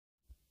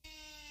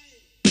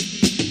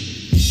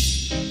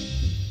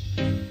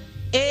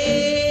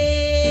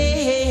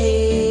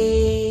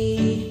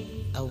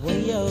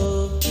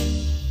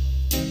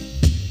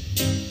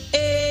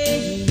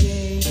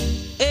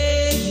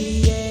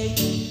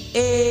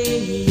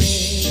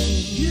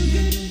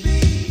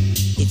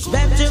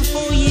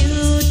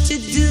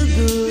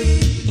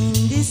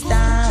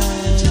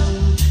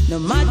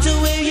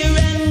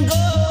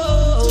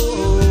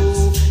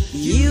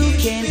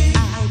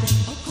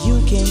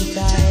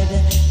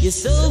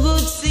sow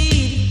good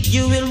seed,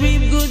 you will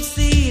reap good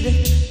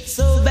seed.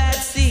 Sow bad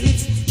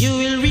seeds, you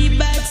will reap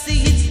bad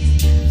seeds.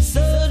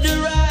 Sow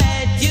the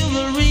right, you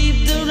will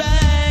reap the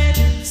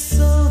right.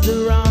 Sow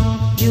the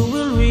wrong, you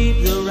will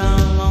reap the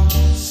wrong.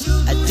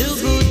 I do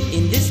good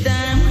in this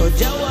time, cause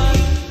Jawa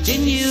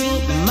in you,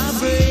 my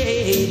brethren.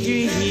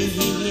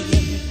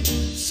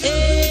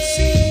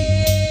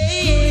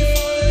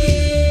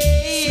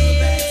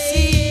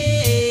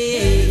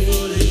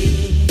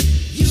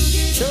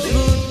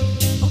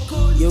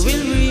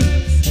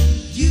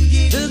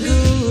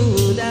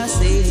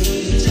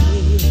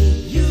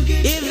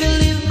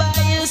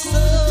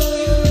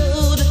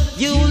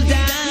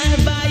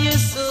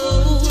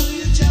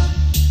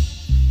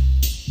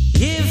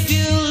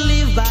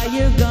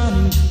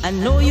 I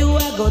know you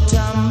are gonna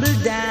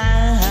tumble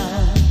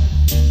down.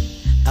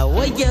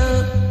 Away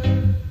you,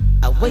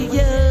 away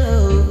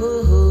you.